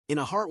In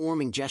a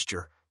heartwarming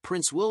gesture,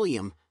 Prince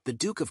William, the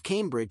Duke of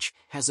Cambridge,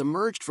 has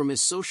emerged from his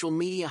social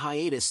media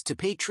hiatus to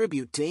pay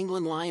tribute to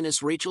England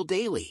lioness Rachel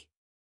Daly.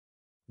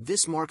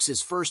 This marks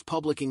his first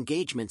public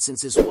engagement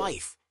since his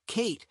wife,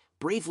 Kate,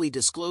 bravely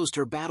disclosed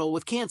her battle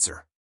with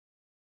cancer.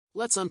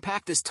 Let's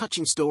unpack this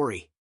touching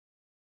story.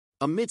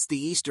 Amidst the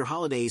Easter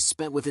holidays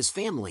spent with his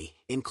family,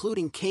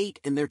 including Kate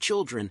and their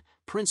children,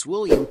 Prince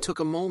William took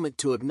a moment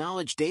to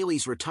acknowledge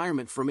Daly's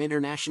retirement from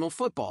international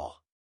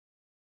football.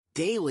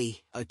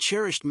 Daly, a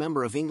cherished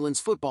member of England's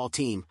football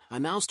team,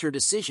 announced her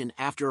decision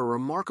after a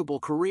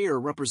remarkable career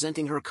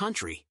representing her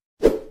country.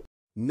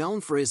 Known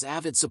for his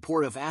avid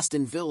support of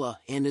Aston Villa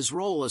and his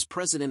role as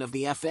president of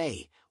the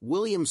FA,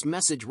 William's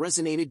message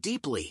resonated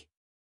deeply.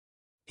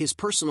 His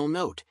personal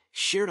note,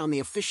 shared on the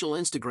official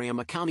Instagram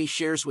account he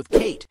shares with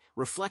Kate,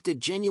 reflected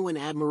genuine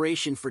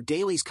admiration for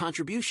Daly's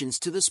contributions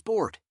to the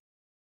sport.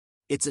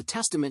 It's a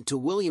testament to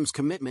William's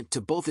commitment to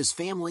both his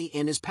family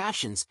and his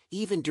passions,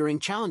 even during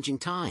challenging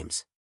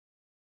times.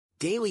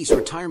 Daly's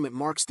retirement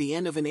marks the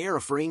end of an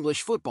era for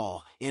English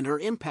football, and her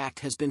impact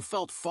has been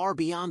felt far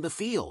beyond the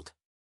field.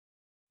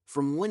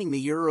 From winning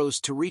the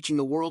Euros to reaching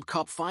the World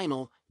Cup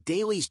final,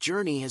 Daly's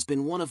journey has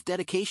been one of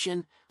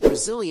dedication,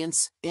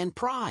 resilience, and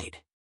pride.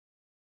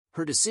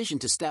 Her decision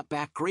to step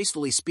back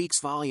gracefully speaks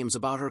volumes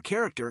about her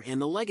character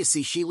and the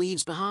legacy she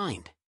leaves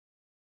behind.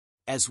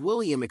 As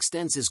William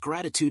extends his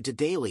gratitude to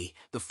Daly,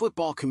 the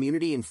football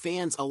community and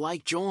fans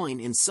alike join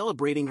in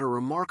celebrating her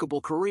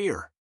remarkable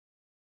career.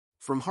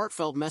 From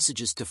heartfelt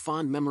messages to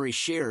fond memories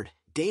shared,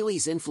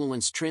 Daly's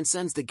influence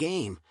transcends the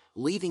game,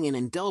 leaving an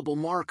indelible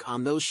mark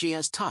on those she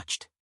has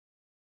touched.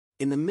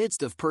 In the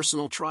midst of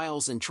personal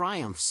trials and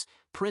triumphs,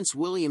 Prince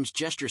William's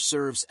gesture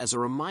serves as a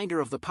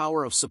reminder of the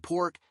power of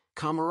support,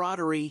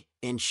 camaraderie,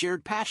 and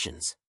shared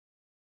passions.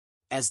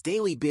 As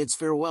Daly bids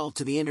farewell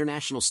to the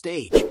international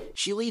stage,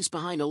 she leaves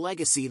behind a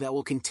legacy that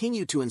will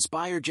continue to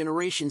inspire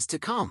generations to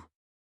come.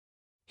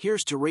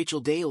 Here's to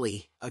Rachel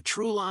Daly, a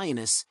true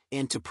lioness,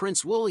 and to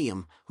Prince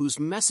William, whose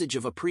message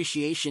of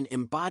appreciation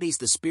embodies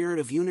the spirit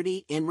of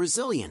unity and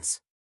resilience.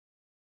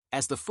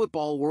 As the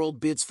football world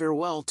bids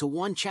farewell to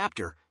one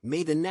chapter,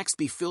 may the next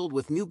be filled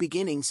with new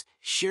beginnings,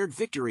 shared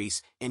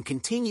victories, and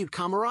continued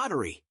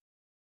camaraderie.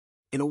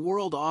 In a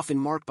world often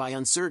marked by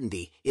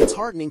uncertainty, it's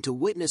heartening to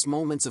witness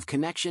moments of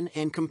connection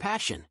and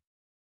compassion.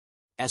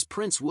 As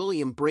Prince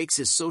William breaks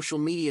his social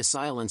media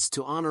silence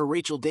to honor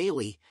Rachel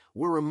Daly,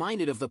 we're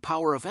reminded of the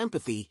power of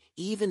empathy,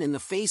 even in the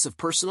face of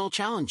personal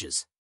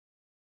challenges.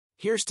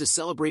 Here's to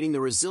celebrating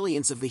the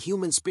resilience of the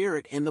human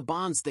spirit and the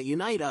bonds that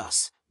unite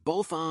us,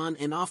 both on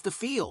and off the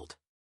field.